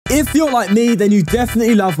If you're like me, then you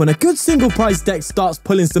definitely love when a good single price deck starts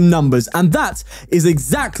pulling some numbers, and that is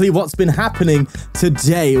exactly what's been happening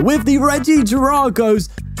today with the Regidrago's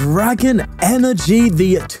Dragon Energy,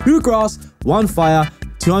 the 2 grass, 1 fire,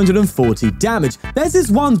 240 damage. There's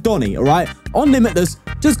this one Donny, all right, on Limitless,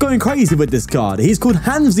 just going crazy with this card. He's called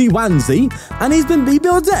Hanzy Wanzy, and he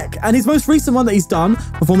built a deck. And his most recent one that he's done,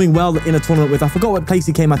 performing well in a tournament with, I forgot what place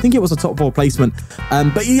he came. I think it was a top 4 placement.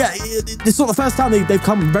 But yeah, it's not the first time they've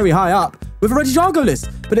come very high up with a Regidrago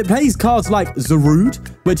list. But it plays cards like Zarude,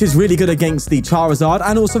 which is really good against the Charizard,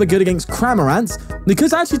 and also good against Cramorants.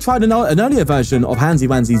 Because I actually tried an earlier version of Hanzy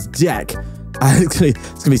Wanzy's deck. Actually,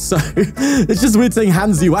 it's gonna be so... it's just weird saying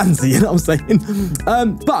Hanzy Wanzy, you know what I'm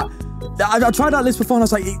saying? But I tried that list before, and I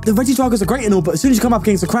was like, the Regidragos are great and all, but as soon as you come up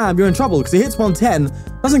against a Cram, you're in trouble, because it hits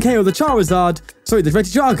 110, doesn't KO the Charizard, sorry, the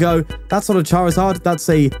Regidrago, that's not a Charizard, that's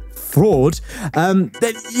a fraud, then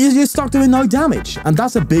you're stuck doing no damage, and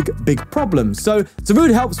that's a big problem. So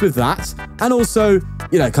Zarude helps with that, and also,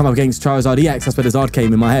 you know, come up against Charizard EX, that's where the Zard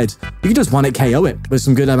came in my head. You can just 1-hit KO it with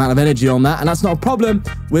some good amount of energy on that, and that's not a problem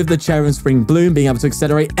with the Cherrim Spring Bloom being able to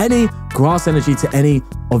accelerate any grass energy to any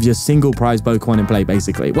of your single prize Pokemon in play,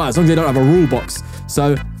 basically. Well, as long as they don't have a rule box.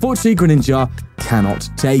 So, fortunately, Greninja cannot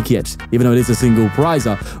take it, even though it is a single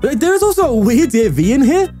prizer. There is also a Wyrdeer V in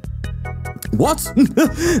here. What?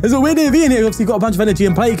 There's a Wyrdeer V in here. Obviously, you've got a bunch of energy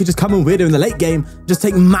in play. You could just come in Wyrdeer in the late game, just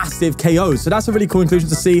take massive KOs. So that's a really cool inclusion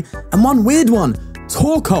to see. And one weird one,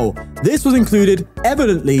 Torkoal. This was included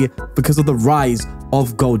evidently because of the rise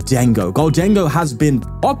of Gholdengo. Gholdengo has been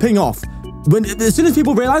popping off. As soon as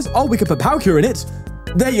people realize, oh, we could put Palkia in it,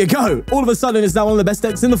 there you go. All of a sudden, it's now one of the best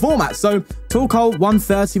decks in the format. So, Torkoal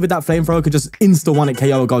 130 with that Flamethrower could just insta 1-hit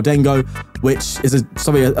KO a Gholdengo, which is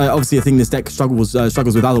obviously a thing this deck struggles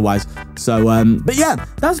with otherwise. So, but yeah,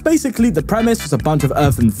 that's basically the premise. Just a bunch of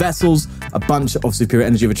Earthen Vessels, a bunch of superior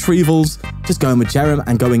energy retrievals, just going with Cherrim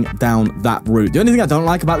and going down that route. The only thing I don't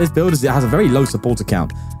like about this build is it has a very low supporter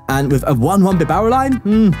count. And with a 1-1 Bibarel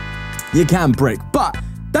line, you can brick. But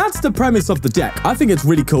that's the premise of the deck. I think it's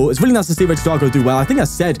really cool. It's really nice to see Regidrago do well. I think I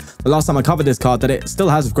said the last time I covered this card that it still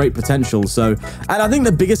has great potential. So, and I think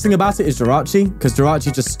the biggest thing about it is Jirachi, because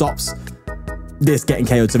Jirachi just stops this getting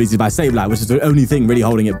KO'd so easily by Sableye, which is the only thing really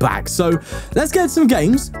holding it back. So let's get some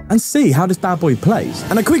games and see how this bad boy plays.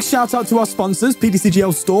 And a quick shout out to our sponsors,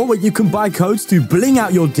 ptcgl store, where you can buy codes to bling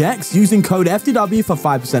out your decks using code FTW for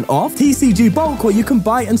 5% off. TCG Bulk, where you can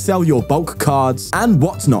buy and sell your bulk cards and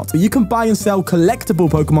whatnot. You can buy and sell collectible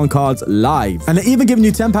Pokemon cards live. And they're even giving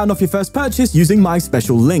you £10 off your first purchase using my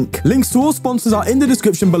special link. Links to all sponsors are in the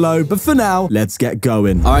description below, but for now, let's get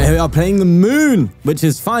going. All right, here we are playing the Moon, which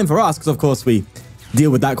is fine for us because, of course, we deal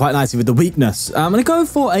with that quite nicely with the weakness. I'm going to go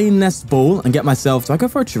for a Nest Ball and get myself... Do I go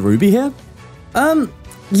for a Cherubi here?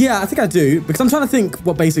 Yeah, I think I do, because I'm trying to think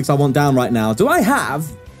what basics I want down right now. Do I have...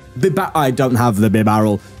 I don't have the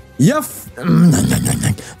Bibarel. Yeah,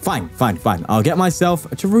 fine. I'll get myself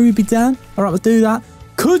a Cherubi down. All right, let's do that.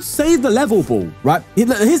 Could save the Level Ball, right?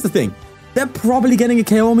 Here's the thing. They're probably getting a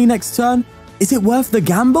KO on me next turn. Is it worth the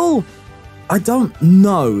gamble? I don't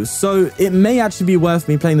know, so it may actually be worth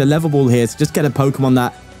me playing the Level Ball here to just get a Pokemon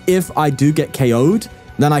that, if I do get KO'd,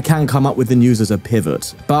 then I can come up with and use as a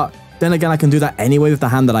pivot. But then again, I can do that anyway with the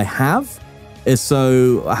hand that I have.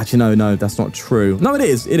 So, actually, no, that's not true. No, it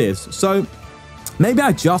is. So, maybe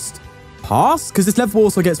I just pass, because this Level Ball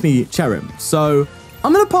also gets me Cherrim. So,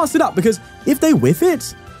 I'm going to pass it up, because if they whiff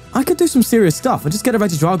it, I could do some serious stuff and just get a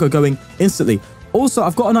Regidrago going instantly. Also,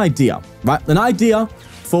 I've got an idea, right? An idea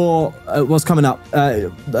for what's coming up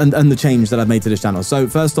and the change that I've made to this channel. So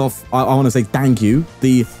first off, I want to say thank you.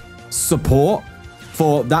 The support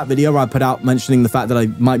for that video where I put out mentioning the fact that I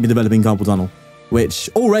might be developing Carpal Tunnel, which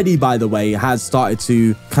already, by the way, has started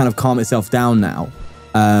to kind of calm itself down now,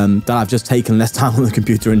 that I've just taken less time on the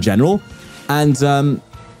computer in general. And I'm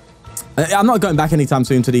not going back anytime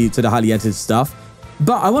soon to the highly edited stuff,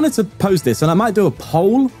 but I wanted to post this, and I might do a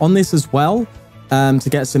poll on this as well, to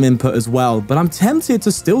get some input as well. But I'm tempted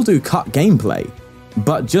to still do cut gameplay,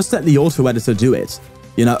 but just let the auto editor do it.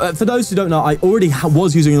 You know, for those who don't know, I already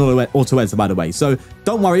was using an auto editor, by the way. So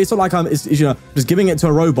don't worry, it's not like I'm just giving it to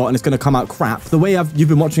a robot and it's going to come out crap. The way you've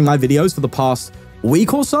been watching my videos for the past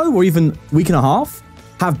week or so, or even week and a half,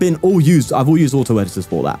 have been all used. I've all used auto editors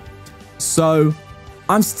for that. So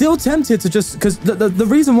I'm still tempted to just, because the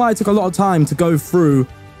reason why it took a lot of time to go through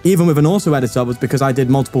even with an auto editor was because I did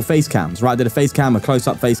multiple face cams, right? I did a face cam, a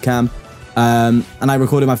close-up face cam, and I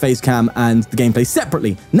recorded my face cam and the gameplay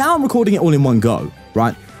separately. Now I'm recording it all in one go,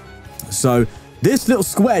 right? So this little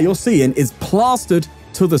square you're seeing is plastered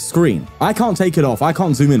to the screen. I can't take it off. I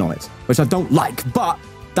can't zoom in on it, which I don't like, but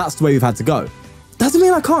that's the way we've had to go. Doesn't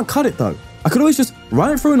mean I can't cut it though. I could always just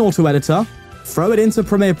run it through an auto editor, throw it into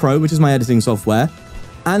Premiere Pro, which is my editing software,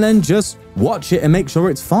 and then just watch it and make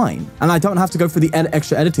sure it's fine. And I don't have to go through the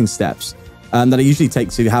extra editing steps that I usually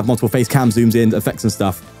take to have multiple face cam zooms in, effects and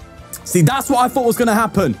stuff. See, that's what I thought was going to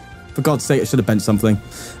happen. For God's sake, I should have benched something.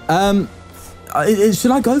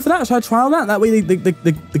 Should I go for that? Should I trial that? That way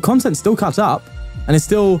the content still cuts up and it's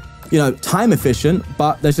still, you know, time efficient,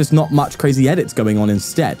 but there's just not much crazy edits going on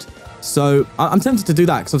instead. So I'm tempted to do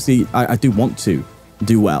that because obviously I do want to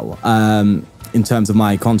do well in terms of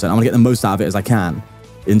my content. I want to get the most out of it as I can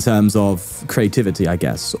in terms of creativity, I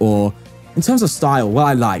guess, or in terms of style, what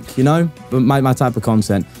I like, you know, my type of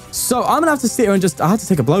content. So I'm going to have to sit here and I had to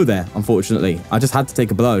take a blow there, unfortunately. I just had to take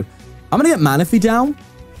a blow. I'm going to get Manaphy down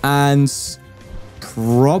and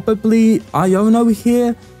probably Iono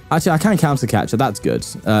here. Actually, I can counter catcher. That's good.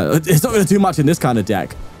 It's not going to do much in this kind of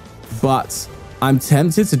deck, but I'm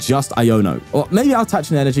tempted to just Iono. Or maybe I'll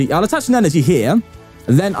attach an energy. I'll attach an energy here,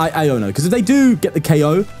 and then Iono. Because if they do get the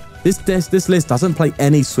KO, this list doesn't play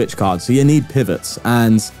any switch cards, so you need pivots,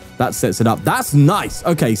 and that sets it up. That's nice.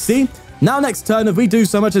 Okay, see? Now next turn, if we do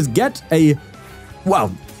so much as get a...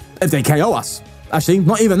 Well, if they KO us. Actually,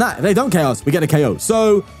 not even that. If they don't KO us, we get a KO.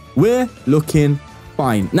 So we're looking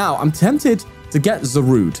fine. Now, I'm tempted to get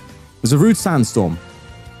Zarude Sandstorm,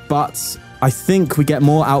 but I think we get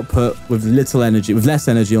more output with less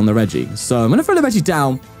energy on the Regi. So I'm going to throw the Regi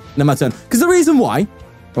down and then my turn. Because the reason why,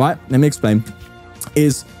 right, let me explain,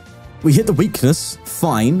 is we hit the weakness,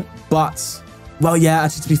 fine, but, well, yeah,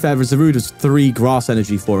 actually, to be fair, Zarude is 3 grass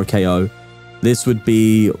energy for a KO. This would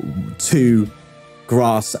be 2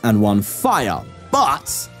 grass and 1 fire.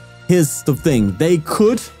 But here's the thing. They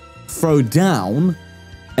could throw down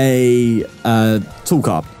a tool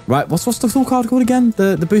card, right? What's the tool card called again?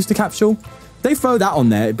 The booster capsule? They throw that on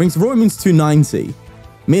there. It brings raw immunes to 290,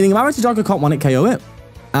 meaning my Regidrago can't 1-hit KO it,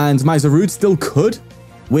 and my Zarude still could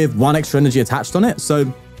with 1 extra energy attached on it.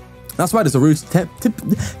 So that's why the Zarude's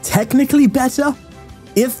technically better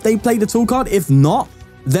if they play the tool card. If not,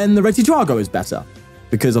 then the Regidrago is better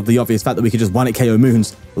because of the obvious fact that we could just 1-hit KO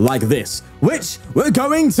moons like this, which we're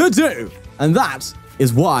going to do. And that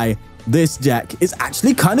is why this deck is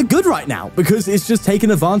actually kind of good right now, because it's just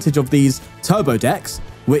taking advantage of these turbo decks,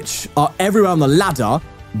 which are everywhere on the ladder,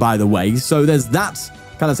 by the way. So there's that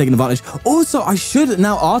kind of taking advantage. Also, I should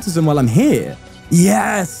now Artazon while I'm here.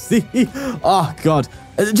 Yes. Oh, God.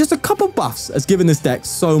 Just a couple buffs has given this deck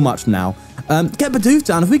so much now. Get Bidoof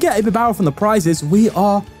down. If we get a Bibarel from the prizes, we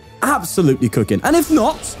are absolutely cooking. And if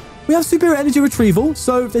not, we have superior energy retrieval.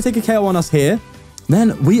 So if they take a KO on us here,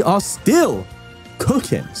 then we are still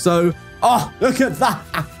cooking. So, oh, look at that.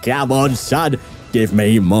 Come on, son. Give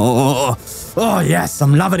me more. Oh, yes,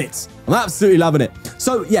 I'm loving it. I'm absolutely loving it.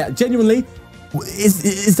 So, yeah, genuinely,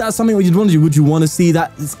 is that something you'd want to do? Would you want to see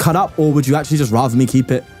that cut up, or would you actually just rather me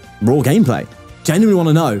keep it raw gameplay? Genuinely want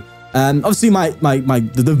to know. Obviously,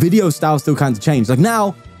 the video style still kind of changed. Like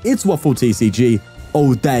now, it's Waffle TCG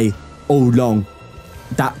all day, all long.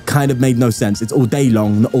 That kind of made no sense. It's all day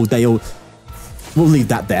long, not all day, all... We'll leave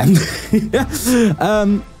that there.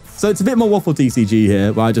 So it's a bit more Waffle TCG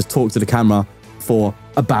here, where I just talk to the camera for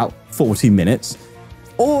about 40 minutes.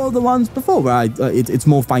 Or the ones before, where it's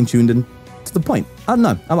more fine-tuned and to the point. I don't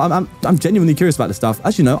know. I'm genuinely curious about this stuff.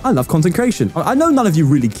 As you know, I love content creation. I know none of you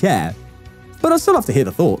really care, but I still have to hear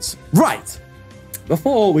the thoughts. Right.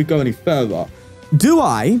 Before we go any further, do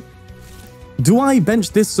I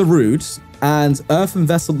bench this Zarude and Earthen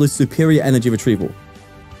Vessel with superior energy retrieval?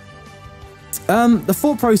 The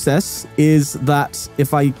thought process is that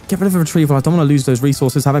if I get rid of a retrieval, I don't want to lose those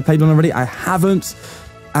resources. Have I played one already? I haven't.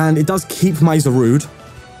 And it does keep my Zarude.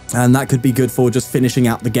 And that could be good for just finishing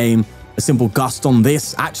out the game. A simple gust on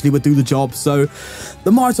this actually would do the job. So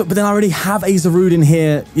the more I talk, but then I already have a Zarude in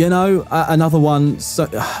here, you know, another one. So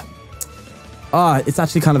it's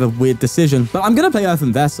actually kind of a weird decision. But I'm going to play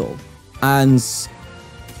Earthen Vessel. And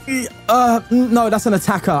no, that's an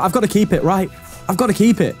attacker. I've got to keep it, right? I've got to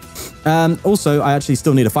keep it. Also, I actually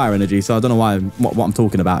still need a fire energy, so I don't know what I'm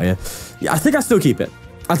talking about here. Yeah, I think I still keep it.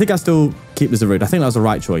 I think I still keep the Zarude. I think that was the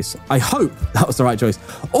right choice. I hope that was the right choice.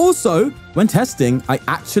 Also, when testing, I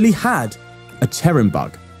actually had a Cherrim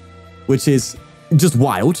bug, which is just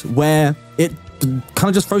wild, where it kind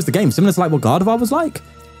of just froze the game, similar to like what Gardevoir was like.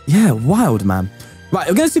 Yeah, wild, man. Right,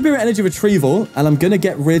 I'm going to superior energy retrieval, and I'm going to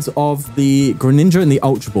get rid of the Greninja and the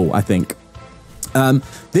Ultra Ball, I think.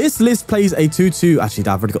 This list plays a 2-2. Actually,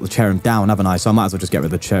 I've already got the Cherrim down, haven't I? So I might as well just get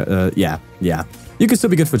rid of the yeah. You can still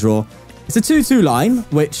be good for draw. It's a 2-2 line,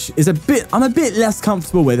 which is I'm a bit less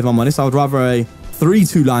comfortable with, if I'm honest. I would rather a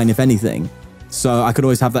 3-2 line, if anything. So I could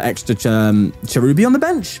always have that extra Cherubi on the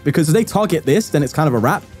bench, because if they target this, then it's kind of a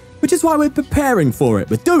wrap, which is why we're preparing for it.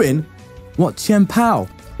 We're doing what Cherrim PAL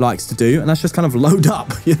likes to do, and that's just kind of load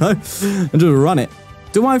up, you know, and just run it.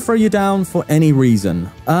 Do I throw you down for any reason?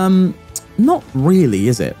 Not really,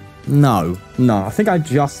 is it? No. I think I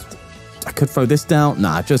could throw this down.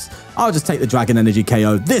 Nah, I'll just take the Dragon Energy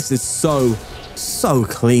KO. This is so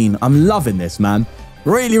clean. I'm loving this, man.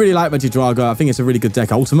 Really like Regidrago. I think it's a really good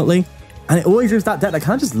deck ultimately. And it always is that deck that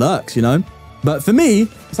kind of just lurks, you know? But for me,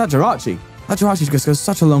 it's that Jirachi. That Jirachi just goes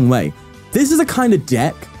such a long way. This is a kind of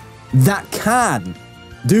deck that can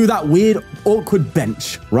do that weird, awkward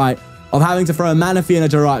bench, right? Of having to throw a Manaphy and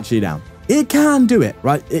a Jirachi down. It can do it,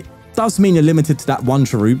 right? It does mean you're limited to that one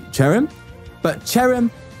Cherrim. But Cherrim,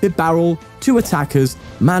 Bibarel, 2 attackers,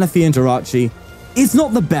 Manaphy and Jirachi is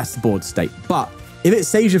not the best board state. But if it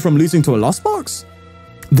saves you from losing to a lost box,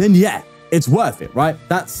 then yeah, it's worth it, right?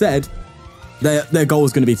 That said, their goal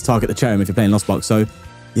is going to be to target the Cherrim if you're playing lost box. So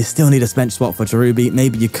you still need a bench spot for Cherubi.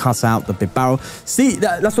 Maybe you cut out the Bibarel. See,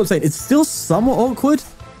 that's what I'm saying. It's still somewhat awkward,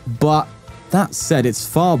 but that said, it's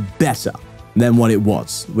far better than what it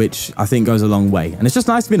was, which I think goes a long way. And it's just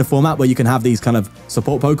nice to be in a format where you can have these kind of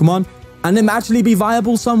support Pokemon and them actually be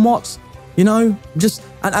viable somewhat, you know, just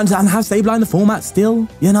and have Sableye in the format still,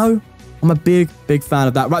 you know. I'm a big fan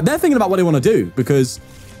of that. Right, they're thinking about what they want to do because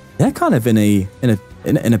they're kind of in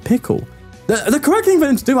a pickle. The correct thing for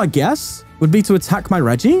them to do, I guess, would be to attack my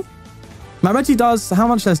Regi. My Regi does how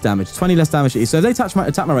much less damage? 20 less damage. So if they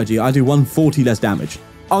attack my Regi, I do 140 less damage.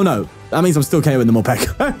 Oh no, that means I'm still KOing them all back.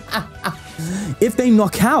 If they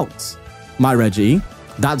knock out my Regi,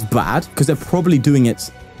 that's bad because they're probably doing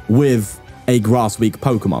it with a grass weak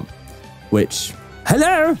Pokemon, which,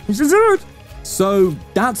 hello, this is Zarude. So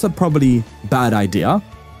that's a probably bad idea.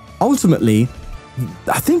 Ultimately,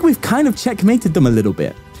 I think we've kind of checkmated them a little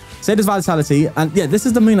bit. Satyrs Vitality, and yeah, this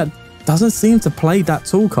is the moon that doesn't seem to play that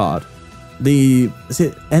tool card. Is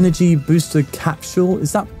it Energy Booster Capsule?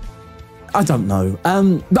 Is that? I don't know.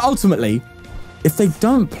 But ultimately, if they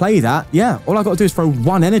don't play that, yeah, all I got to do is throw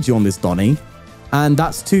 1 energy on this Donny, and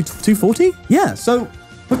that's 240? Yeah, so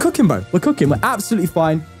we're cooking, bro. We're cooking. We're absolutely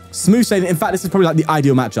fine. Smooth sailing. In fact, this is probably like the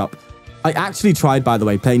ideal matchup. I actually tried, by the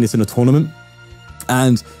way, playing this in a tournament,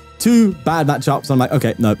 and 2 bad matchups. I'm like,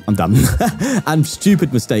 okay, no, I'm done. And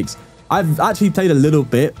stupid mistakes. I've actually played a little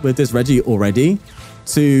bit with this Regi already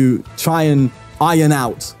to try and iron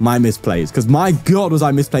out my misplays, because my God, was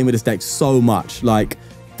I misplaying with this deck so much. Like,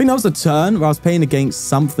 I think that was a turn where I was playing against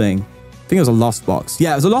something. I think it was a lost box.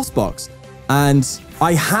 Yeah, it was a lost box. And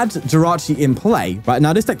I had Jirachi in play. Right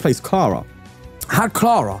now, this deck plays Klara. I had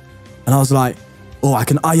Klara, and I was like, oh, I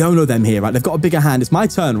can Iono them here, right? They've got a bigger hand. It's my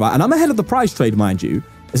turn, right? And I'm ahead of the prize trade, mind you.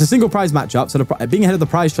 It's a single prize matchup, so being ahead of the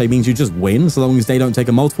prize trade means you just win, so long as they don't take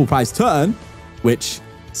a multiple prize turn, which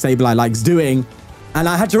Sableye likes doing. And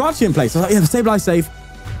I had Jirachi in place. So I was like, yeah, Sableye safe.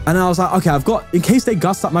 And I was like, okay, I've got, in case they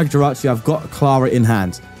gust up my Jirachi, I've got Klara in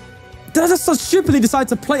hand. Then I just so stupidly decide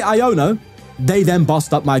to play Iono. They then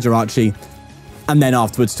bossed up my Jirachi, and then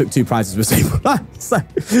afterwards took 2 prizes with Sableye. So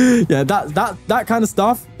yeah, that kind of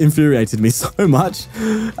stuff infuriated me so much.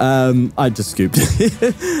 I just scooped.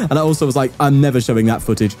 And I also was like, I'm never showing that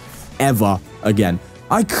footage ever again.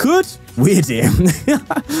 I could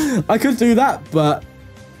Wyrdeer. I could do that, but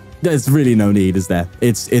there's really no need, is there?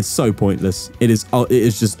 It's so pointless. It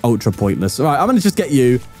is just ultra pointless. All right, I'm gonna just get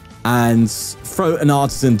you and throw an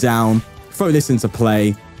Artazon down, throw this into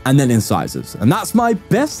play, and then incisors. And that's my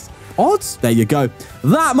best odds. There you go.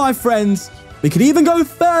 That, my friends, we could even go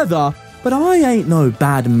further, but I ain't no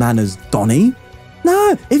bad manners Donny.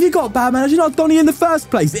 No, if you got bad manners, you're not Donny in the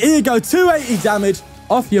first place. Here you go, 280 damage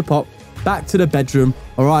off your pop, back to the bedroom.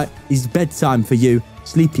 All right, it's bedtime for you.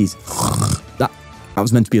 Sleepies. That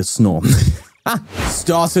was meant to be a snore.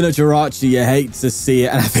 Starting a Jirachi, you hate to see it,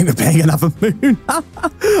 and I think we're playing another moon.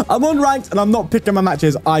 I'm on ranked, and I'm not picking my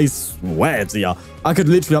matches. I swear to you. I could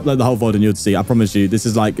literally upload the whole VOD, and you'd see. I promise you, this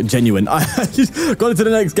is like genuine. I just got into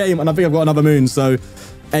the next game, and I think I've got another moon. So,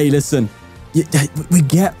 hey, listen, we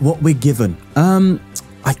get what we're given.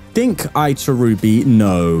 I think I Cherubi.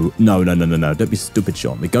 No. Don't be stupid,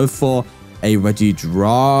 Sean. We go for a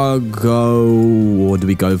Regidrago, or do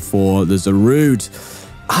we go for the Zarude?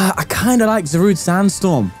 I kind of like Zarude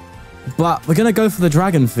Sandstorm, but we're going to go for the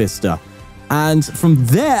Dragon Fister. And from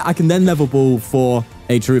there, I can then level ball for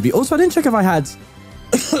a Cherubi. Also, I didn't check if I had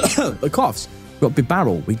the coughs. We've got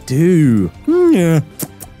Bibarel. We do. Yeah.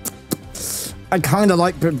 I kind of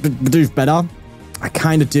like Bidoof better. I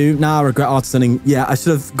kind of do. Now I regret Artizoning. Yeah, I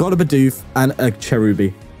should have got a Bidoof and a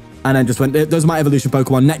Cherubi. And then just went, those are my evolution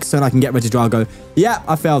Pokemon. Next turn, I can get Regidrago. Yeah,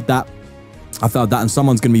 I failed that. I failed that, and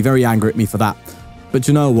someone's going to be very angry at me for that. But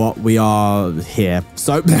you know what? We are here.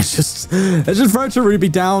 So let's just throw Cherubi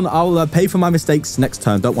down. I'll pay for my mistakes next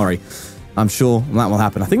turn. Don't worry. I'm sure that will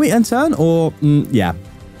happen. I think we end turn, or yeah.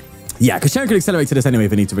 Yeah, because Sharon could accelerate to this anyway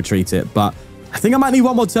if we need to retreat it. But I think I might need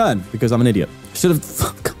one more turn because I'm an idiot. Should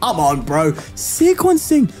have... Come on, bro.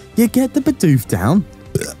 Sequencing. You get the Bidoof down.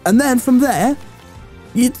 And then from there,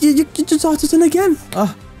 you just Artazon again.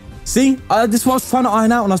 See, this is what I was trying to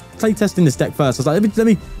iron out when I was playtesting this deck first. I was like, let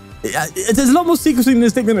me... there's a lot more sequencing in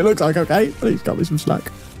this deck than it looks like, okay? Please cut me some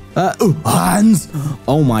slack. Ooh, hands.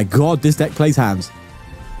 Oh my god, this deck plays hands.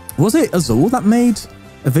 Was it Azul that made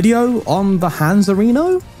a video on the hands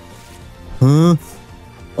arena? Huh?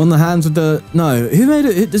 On the hands with the... No, who made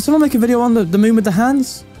it? Did someone make a video on the moon with the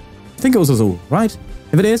hands? I think it was Azul, right?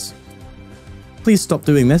 If it is, please stop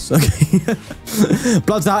doing this, okay?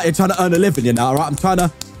 Blood's out here trying to earn a living, you know, all right? I'm trying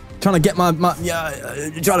to get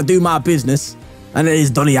trying to do my business. And it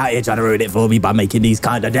is Donny out here trying to ruin it for me by making these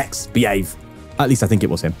kind of decks behave. At least I think it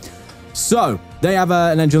was him. So, they have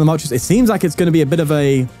an engine on the Moltres. It seems like it's going to be a bit of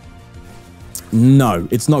a... No,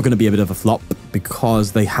 it's not going to be a bit of a flop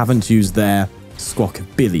because they haven't used their Squawk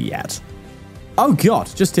Billy yet. Oh god,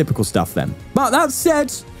 just typical stuff then. But that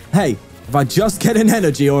said, hey, if I just get an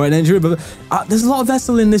energy or an injury, there's a lot of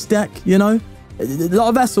Vessel in this deck, you know? A lot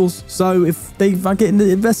of Vessels. So if I get in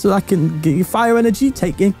the Vessel, I can get your Fire Energy,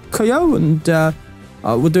 take in KO, and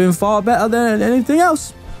we're doing far better than anything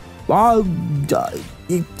else.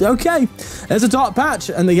 Okay, there's a Dark Patch,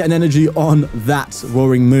 and they get an energy on that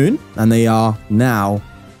Roaring Moon, and they are now...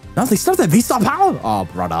 No, they still have their V-Star power! Oh,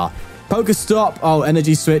 brother. Pokestop. Oh,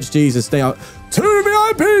 energy switch. Jesus, they are... 2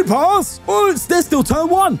 VIP pass! Oh, they're still turn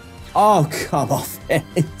 1! Oh, come off it.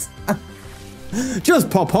 Just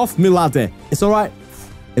pop off, milady. It's all right.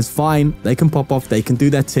 It's fine. They can pop off. They can do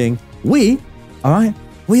their thing. All right?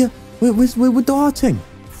 We're darting. Know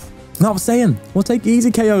what I'm saying? We'll take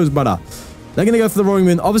easy KOs, brother. They're going to go for the Roaring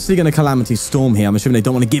Moon. Obviously going to Calamity Storm here. I'm assuming they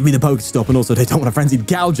don't want to give me the Pokestop, and also they don't want a Frenzied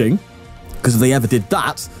Gouging. Because if they ever did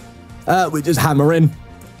that, we just hammer in.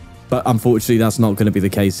 But unfortunately, that's not going to be the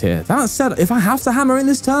case here. That said, if I have to hammer in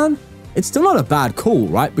this turn, it's still not a bad call,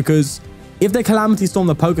 right? Because if they Calamity Storm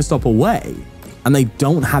the Pokestop away, and they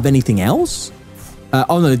don't have anything else...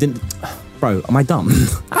 oh, no, they didn't... Bro, am I dumb?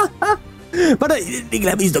 But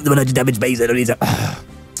let me stop the energy damage base. I don't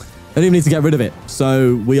even need to get rid of it.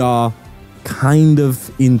 So we are kind of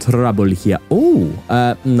in trouble here.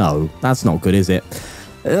 Oh, no, that's not good, is it?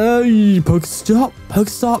 Pokestop.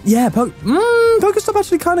 Yeah, Pokestop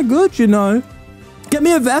actually kind of good, you know. Get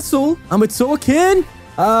me a Vessel, and we're talking.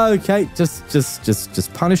 Okay,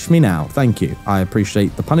 just punish me now. Thank you. I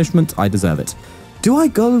appreciate the punishment. I deserve it. Do I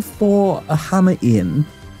go for a hammer in,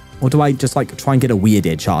 or do I just like try and get a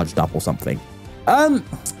Wyrdeer charged up or something? No,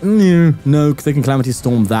 because they can Calamity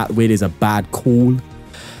Storm that. Wyrdeer is a bad call.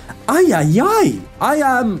 I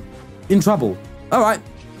am in trouble. All right.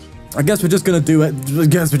 I guess we're just going to do it. I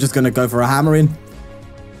guess we're just going to go for a hammer in.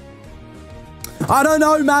 I don't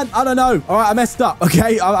know, man. I don't know. All right, I messed up.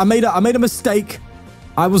 Okay, I made a mistake.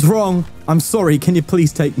 I was wrong. I'm sorry. Can you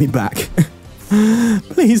please take me back?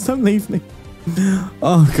 Please don't leave me.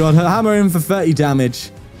 Oh, God. Hammer in for 30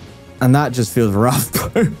 damage. And that just feels rough,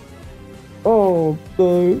 bro. Oh,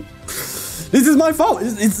 no. This is my fault.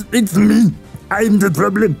 It's me. I'm the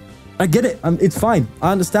problem. I get it. It's fine.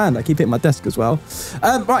 I understand. I keep hitting my desk as well.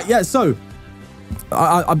 Right, yeah, so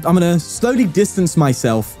I'm going to slowly distance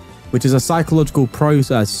myself, which is a psychological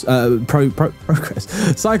process.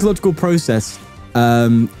 Progress. Psychological process.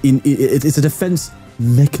 It's a defense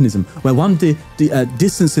mechanism where one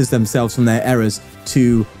distances themselves from their errors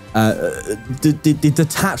to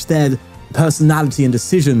detach their personality and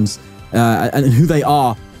decisions and who they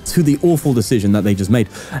are to the awful decision that they just made.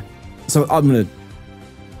 So I'm going to...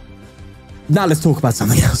 Now let's talk about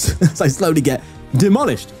something else. So I slowly get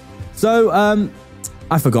demolished. So,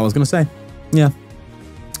 I forgot what I was going to say. Yeah.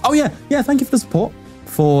 Oh, yeah. Yeah, thank you for the support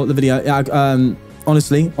for the video.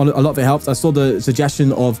 Honestly, a lot of it helps. I saw the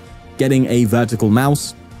suggestion of getting a vertical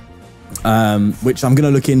mouse, which I'm going to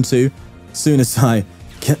look into as soon as I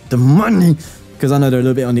get the money, because I know they're a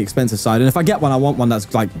little bit on the expensive side. And if I get one, I want one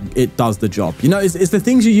that's like, it does the job. You know, it's the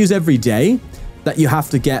things you use every day that you have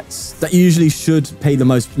to get, that you usually should pay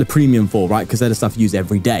the premium for, right? Because they're the stuff you use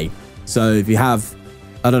every day. So if you have,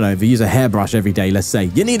 I don't know, if you use a hairbrush every day, let's say,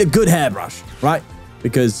 you need a good hairbrush, right?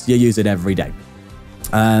 Because you use it every day.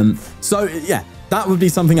 So yeah, that would be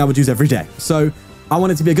something I would use every day. So I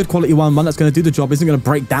want it to be a good quality one that's going to do the job, isn't going to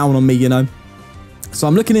break down on me, you know? So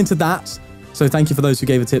I'm looking into that. So thank you for those who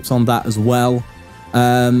gave the tips on that as well.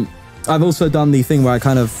 I've also done the thing where I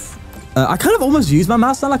kind of almost use my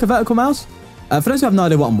mouse now like a vertical mouse. For those who have no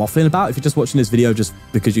idea what I'm waffling about, if you're just watching this video just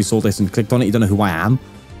because you saw this and clicked on it, you don't know who I am.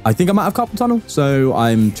 I think I'm out of carpal tunnel, so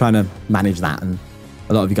I'm trying to manage that, and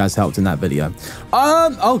a lot of you guys helped in that video.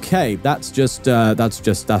 Okay, that's just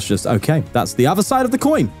okay. That's the other side of the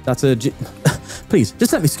coin. That's a please,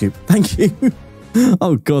 just let me scoop. Thank you.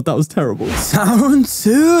 Oh god, that was terrible.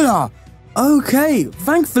 Tarantula. Okay,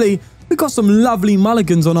 thankfully, we've got some lovely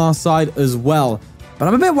mulligans on our side as well. But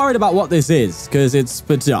I'm a bit worried about what this is, because it's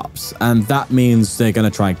Bidoof, and that means they're going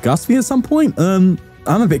to try and gust me at some point.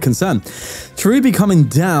 I'm a bit concerned. Cherubi coming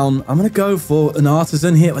down. I'm going to go for an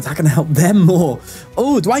Artazon here. Is that going to help them more?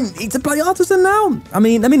 Oh, do I need to play Artazon now? I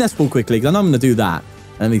mean, let me Nest Ball quickly, because I know I'm going to do that.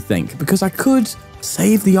 Let me think. Because I could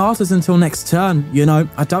save the Artazon until next turn. You know,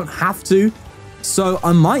 I don't have to. So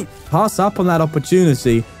I might pass up on that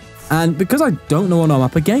opportunity. And because I don't know what I'm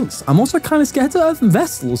up against, I'm also kind of scared to Earthen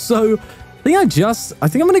Vessel. So I think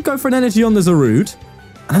I'm going to go for an energy on the Zarude.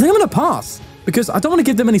 And I think I'm going to pass. Because I don't want to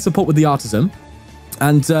give them any support with the Artazon.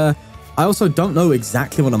 And I also don't know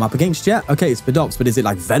exactly what I'm up against yet. Okay, it's Bidoof, but is it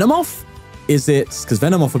like Venomoth? Is it, because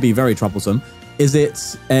Venomoth would be very troublesome. Is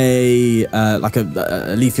it a like a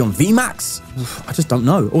Leafeon VMAX? I just don't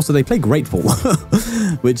know. Also, they play Great Ball,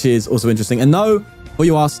 which is also interesting. And no, what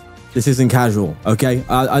you asked, this isn't casual, okay?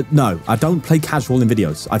 No, I don't play casual in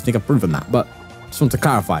videos. I think I've proven that, but I just want to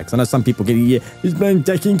clarify, because I know some people getting, yeah, he's been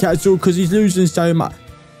decking casual because he's losing so much.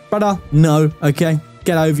 Brother, no, okay?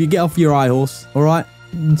 Get over you, get off your eye horse, all right?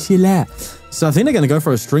 Chill out. So I think they're going to go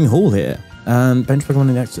for a string haul here. Bench Pokemon in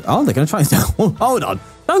the next. Oh, they're going to try and hold on.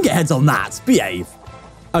 Don't get heads on that. Behave.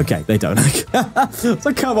 Okay, they don't.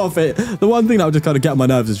 So come off it. The one thing that would just kind of get on my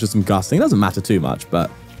nerves is just some gusting. It doesn't matter too much, but,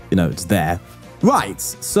 you know, it's there. Right.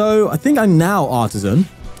 So I think I'm now Artazon.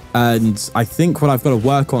 And I think what I've got to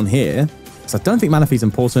work on here, because I don't think Manaphy's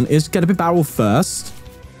important, is get a Bibarel first.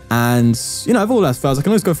 And, you know, if all else fails, I can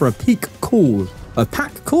always go for a Peak Cool. A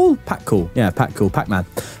Pack Cool? Pack Cool. Yeah, Pack Cool. Pac-Man.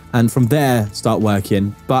 And from there, start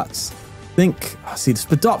working. But I think, see,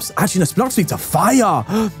 the Bidoof. Actually, no, Bidoof needs to fire.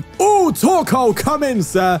 Oh, Torkoal, come in,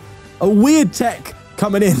 sir. A weird tech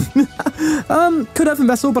coming in. Could Earthen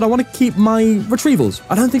Vessel, but I want to keep my retrievals.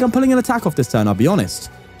 I don't think I'm pulling an attack off this turn, I'll be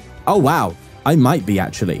honest. Oh, wow. I might be,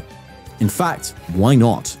 actually. In fact, why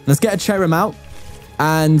not? Let's get a Cherrim out.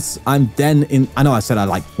 And I'm then in... I know I said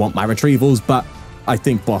I, want my retrievals, but I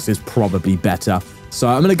think Boss is probably better. So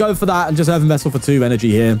I'm going to go for that and just Earthen Vessel for 2 energy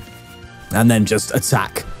here. And then just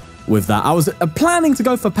attack with that. I was planning to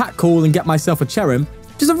go for Pack Call and get myself a Cherrim,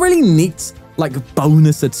 which is a really neat,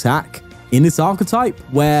 bonus attack in this archetype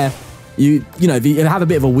where you know, if you have a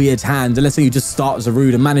bit of a weird hand, and let's say you just start as a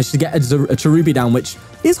Zarude and manage to get a Cherubi down, which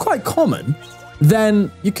is quite common,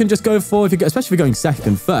 then you can just go for, especially if you're going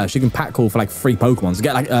second first, you can Pack Call for 3 Pokemon to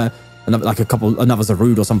get another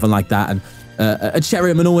Zarude or something like that, and a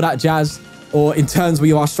Cherrim and all that jazz. Or in turns where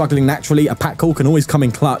you are struggling naturally, a Pack Call can always come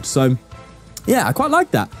in clutch. So yeah, I quite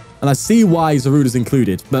like that. And I see why Zarude is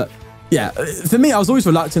included. But yeah, for me, I was always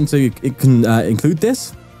reluctant to include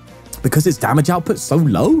this because its damage output's so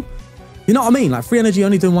low. You know what I mean? Free energy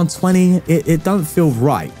only doing 120. It don't feel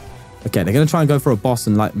right. Okay, they're going to try and go for a boss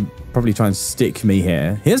and probably try and stick me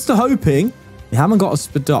here. Here's to hoping they haven't got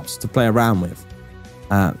a Bidoof to play around with.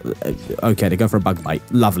 Okay, they go for a Bug Bite.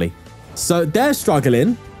 Lovely. So they're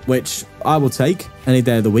struggling, which I will take any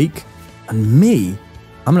day of the week. And me,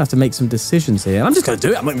 I'm going to have to make some decisions here. I'm just going to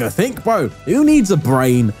do it. I'm not going to think, bro. Who needs a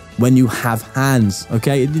brain when you have hands?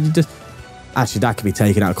 Okay, actually, that could be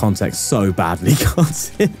taken out of context so badly,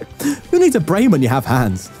 can't it? Who needs a brain when you have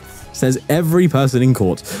hands? Says every person in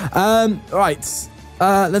court. Right.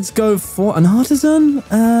 Let's go for an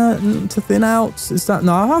Artazon to thin out. Is that...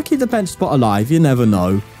 No, I'll keep the bench spot alive. You never know.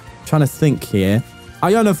 I'm trying to think here.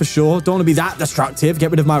 Iono for sure. Don't want to be that destructive. Get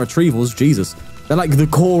rid of my retrievals. Jesus. They're like the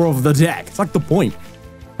core of the deck. It's like the point.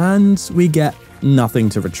 And we get nothing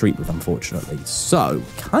to retreat with, unfortunately. So,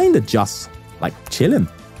 kind of just chilling.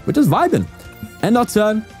 We're just vibing. End our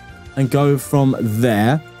turn and go from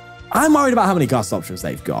there. I'm worried about how many gust options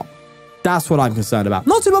they've got. That's what I'm concerned about.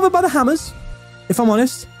 Not too bothered by the hammers, if I'm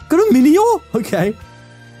honest. Got a Minior? Okay.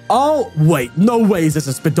 Oh, wait. No way is this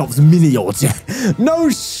a Bidoof's Minior. No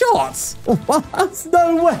shots. What?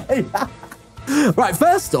 No way. Right,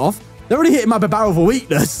 first off, they're already hitting my Bibarel for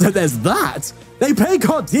weakness, so there's that. They pay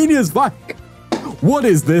Gardenia's back. What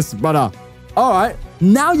is this, brother? All right.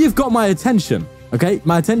 Now you've got my attention, okay?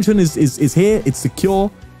 My attention is here. It's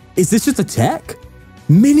secure. Is this just a tech?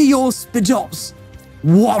 Minior Bidoofs.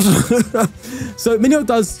 What? So Minior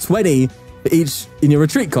does 20 for each in your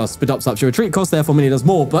retreat cost. Bidoofs ups your retreat cost, therefore Minior does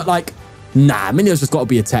more. But nah, Minior's just got to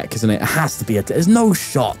be a tech, isn't it? It has to be a tech. There's no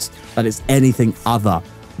shot that it's anything other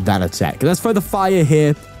than a tech. Let's throw the fire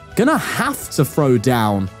here. Gonna have to throw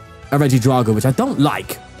down a Regidrago, which I don't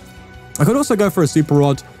like. I could also go for a Super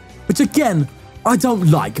Rod, which again, I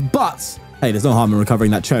don't like. But, hey, there's no harm in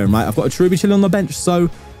recovering that Cherrim, right? I've got a Cherubi chilling on the bench, so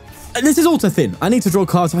this is ultra thin. I need to draw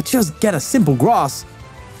cards if I just get a simple grass,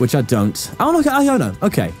 which I don't. I don't know, Iono.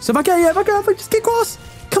 Okay, so if I just get grass,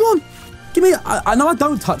 come on. Give me, I know I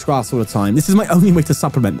don't touch grass all the time. This is my only way to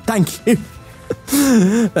supplement. Thank you.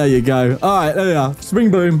 There you go. All right, there we are. Spring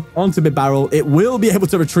Boom onto Bibarel. It will be able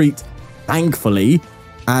to retreat, thankfully,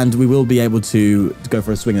 and we will be able to go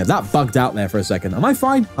for a swing there. That bugged out there for a second. Am I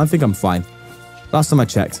fine? I think I'm fine. Last time I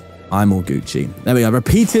checked, I'm all Gucci. There we go.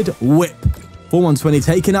 Repeated whip. 4-1-20,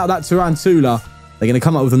 taking out that Tarantula. They're going to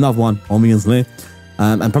come up with another one, obviously,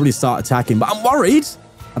 and probably start attacking. But I'm worried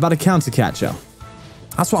about a counter catcher.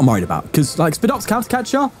 That's what I'm worried about. Because, like, Spidop's counter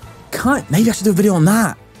catcher, maybe I should do a video on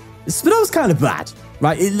that. Spidop's kind of bad,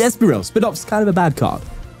 right? Let's be real. Spidop's kind of a bad card.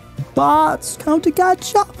 But counter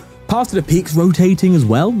catcher. Path to the Peak's rotating as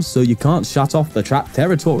well, so you can't shut off the trap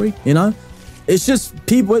territory, you know? It's just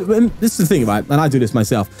people, this is the thing, right? And I do this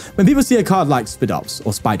myself. When people see a card like Spidops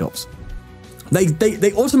or Spidops,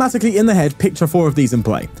 they automatically in their head picture 4 of these in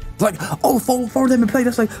play. It's like, oh, four of them in play.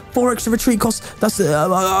 That's like 4 extra retreat costs. That's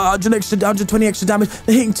 120 extra damage.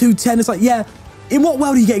 They're hitting 210. It's like, yeah. In what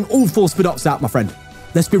world are you getting all 4 Spidops out, my friend?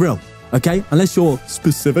 Let's be real, okay? Unless you're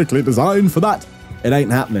specifically designed for that, it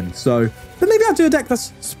ain't happening. So, but maybe I'll do a deck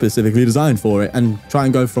that's specifically designed for it and try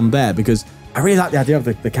and go from there, because I really like the idea of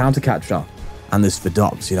the counter catcher and this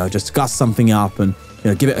Spidops, you know, just gust something up and,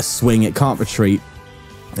 you know, give it a swing. It can't retreat.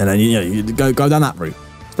 And then, you know, you go down that route.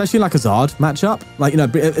 Especially like a Zard matchup. Like, you know,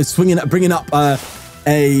 bringing up a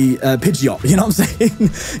Pidgeot, you know what I'm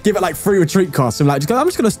saying? Give it like 3 retreat costs. I'm like, I'm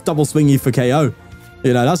just going to double swing you for KO.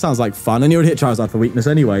 You know, that sounds like fun. And you would hit Charizard for weakness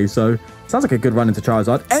anyway. So, sounds like a good run into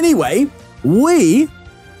Charizard. Anyway, we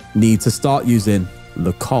need to start using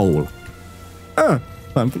the coal.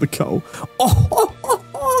 Time for the coal.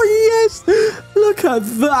 Oh, yes. Look at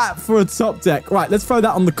that for a top deck. Right, let's throw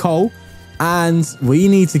that on the coal. And we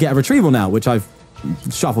need to get a Retrieval now, which I've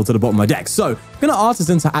shuffled to the bottom of my deck. So, I'm going to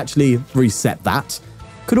Artazon to actually reset that.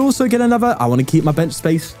 Could also get another. I want to keep my bench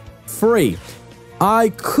space free. I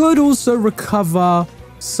could also recover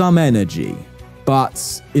some energy.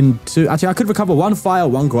 But actually, I could recover 1 fire,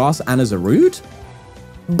 1 grass, and a Zarude.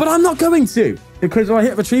 But I'm not going to. Because if I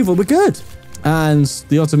hit Retrieval, we're good. And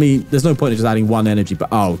the Otomi, there's no point in just adding 1 energy.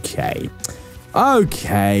 But okay.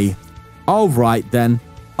 Okay. All right, then.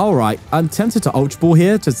 All right, I'm tempted to Ultra Ball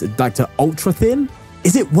here, just like to Ultra Thin.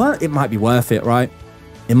 Is it worth it? It might be worth it, right?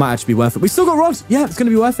 It might actually be worth it. We still got rods. Yeah, it's going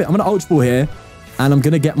to be worth it. I'm going to Ultra Ball here, and I'm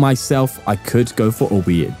going to get myself, I could go for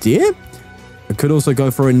Wyrdeer. I could also go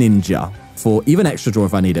for a Ninja for even extra draw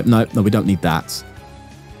if I need it. No, we don't need that.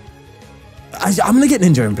 I'm going to get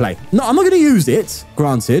Ninja in play. No, I'm not going to use it,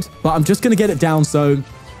 granted, but I'm just going to get it down so,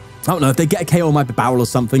 I don't know, if they get a KO on my barrel or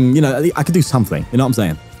something, you know, I could do something. You know what I'm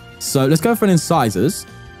saying? So let's go for an Incisors.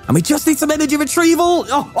 And we just need some energy retrieval.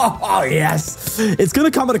 Oh, yes. It's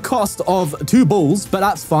going to come at a cost of 2 balls, but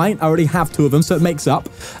that's fine. I already have 2 of them, so it makes up.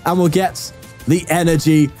 And we'll get the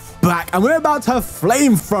energy back. And we're about to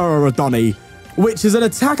Flamethrower Donny, which is an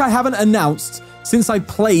attack I haven't announced since I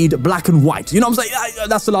played Black and White. You know what I'm saying?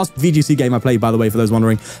 That's the last VGC game I played, by the way, for those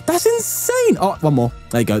wondering. That's insane. Oh, one more.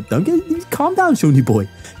 There you go. Calm down, Shawnee boy.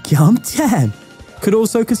 Calm down. Could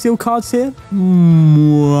also conceal cards here.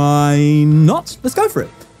 Why not? Let's go for it.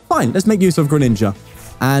 Fine, let's make use of Greninja.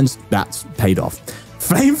 And that's paid off.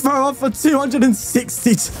 Flamethrower for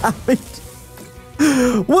 260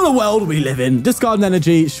 damage. What a world we live in. Discard an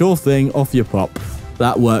energy, sure thing, off your pop.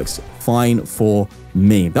 That works fine for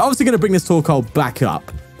me. They're obviously going to bring this Torkoal back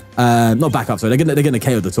up. Not back up, sorry. They're going to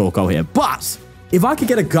KO the Torkoal here. But if I could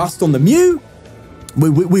get a Gust on the Mew,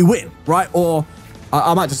 we win, right? Or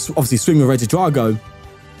I might just obviously swing with Regidrago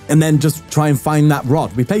and then just try and find that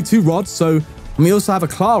rod. We played 2 rods, so... And we also have a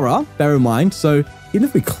Klara, bear in mind. So even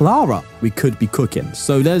if we Klara, we could be cooking.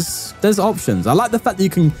 So there's options. I like the fact that you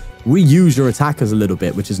can reuse your attackers a little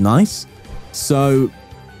bit, which is nice. So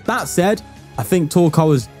that said, I think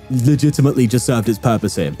Torkoal has legitimately just served its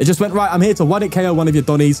purpose here. It just went, right, I'm here to 1-hit KO one of your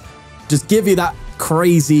Donnies, just give you that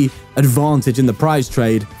crazy advantage in the prize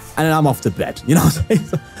trade, and then I'm off to bed. You know what I'm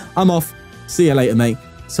saying? I'm off. See you later, mate.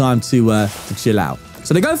 Time to chill out.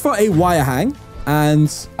 So they go for a Wire Hang.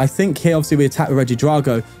 And I think here, obviously, we attack with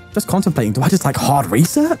Regidrago. Just contemplating, do I just like hard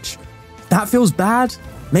research? That feels bad.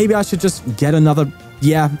 Maybe I should just get another.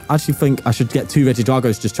 Yeah, I actually think I should get 2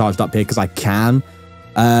 Regidragos just charged up here because I can.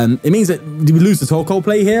 It means that we lose the Torkoal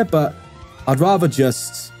play here, but I'd rather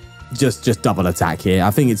just double attack here. I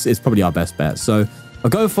think it's probably our best bet. So I'll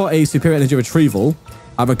go for a Superior Energy Retrieval.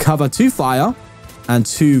 I recover 2 fire and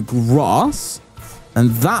 2 grass. And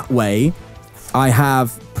that way, I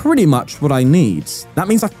have pretty much what I need. That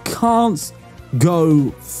means I can't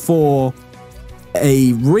go for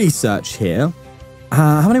a research here.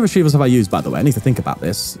 How many retrievals have I used, by the way? I need to think about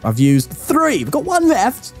this. I've used 3. We've got 1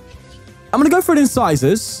 left. I'm going to go for it in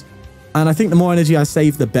sizes. And I think the more energy I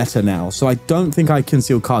save, the better now. So I don't think I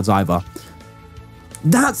conceal cards either.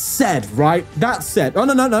 That said, right? That said. Oh,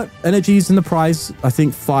 no. Energy's in the prize. I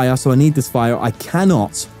think fire. So I need this fire. I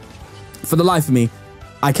cannot, for the life of me,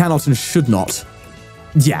 I cannot and should not,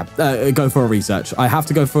 go for a research. I have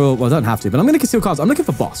to go for, well, I don't have to, but I'm going to conceal cards. I'm looking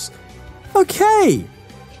for boss. Okay.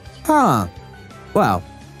 Well,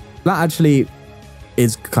 that actually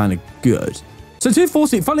is kind of good. So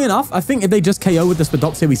 240, funnily enough, I think if they just KO with the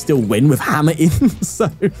Bidoof here, we still win with Hammer in. So,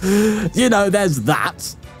 you know, there's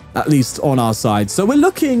that, at least on our side. So we're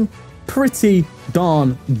looking pretty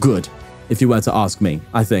darn good, if you were to ask me,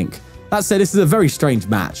 I think. That said, this is a very strange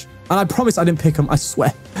match. And I promise I didn't pick him. I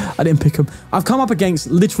swear I didn't pick him. I've come up against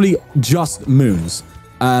literally just moons.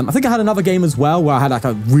 I think I had another game as well where I had like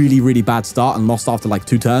a really, really bad start and lost after like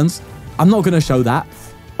 2 turns. I'm not going to show that,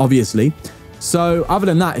 obviously. So other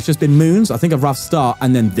than that, it's just been moons. I think a rough start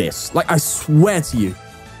and then this. Like, I swear to you,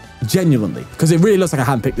 genuinely, because it really looks like I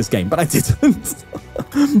hadn't picked this game, but I didn't.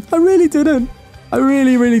 I really didn't. I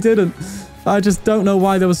really, really didn't. I just don't know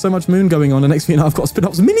why there was so much moon going on. The next thing you know, I've got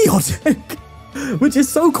Bidoof's Minior deck. Which is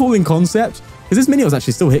so cool in concept, because this Minior is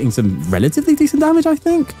actually still hitting some relatively decent damage, I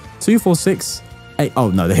think. 2, 4, 6, 8. Oh,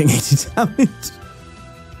 no, they're hitting 80 damage.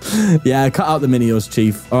 Yeah, cut out the Miniors,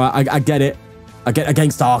 Chief. All right, I get it. I get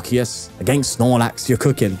against Arceus, against Snorlax, you're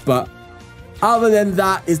cooking. But other than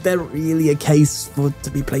that, is there really a case to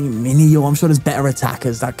be playing Minior? I'm sure there's better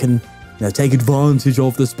attackers that can, take advantage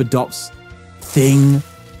of the Bidoof's thing,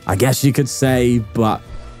 I guess you could say. But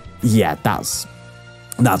yeah, that's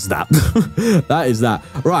that. That is that.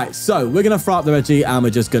 Right, so we're going to throw up the Reggie and we're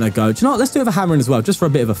just going to go. Do you know what? Let's do it with a hammering as well, just for a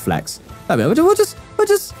bit of a flex. We'll just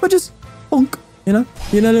bonk,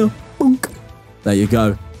 little bonk. There you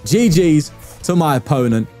go. GG's to my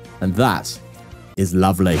opponent. And that is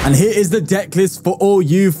lovely. And here is the deck list for all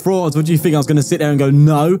you frauds. What do you think? I was going to sit there and go,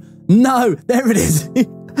 no, there it is.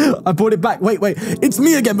 I brought it back. Wait, it's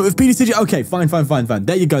me again, but with ptcgl. Okay, fine.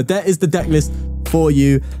 There you go. There is the deck list for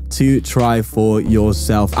you to try for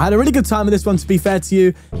yourself. I had a really good time with this one, to be fair to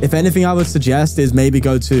you. If anything, I would suggest is maybe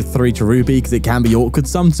go to 3 Cherubi, because it can be awkward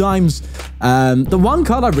sometimes. The one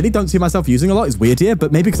card I really don't see myself using a lot is Wyrdeer,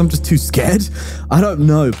 but maybe because I'm just too scared. I don't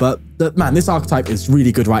know, but man, this archetype is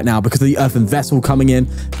really good right now because of the Earthen Vessel coming in,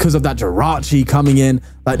 because of that Jirachi coming in.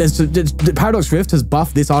 Like, the Paradox Rift has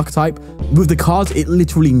buffed this archetype with the cards it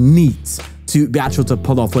literally needs to be able to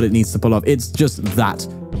pull off what it needs to pull off. It's just that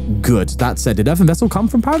good. That said, did Earthen Vessel come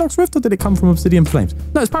from Paradox Rift, or did it come from Obsidian Flames?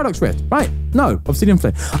 No, it's Paradox Rift, right? No, Obsidian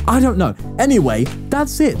Flame. I don't know. Anyway,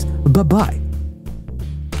 that's it. Bye-bye.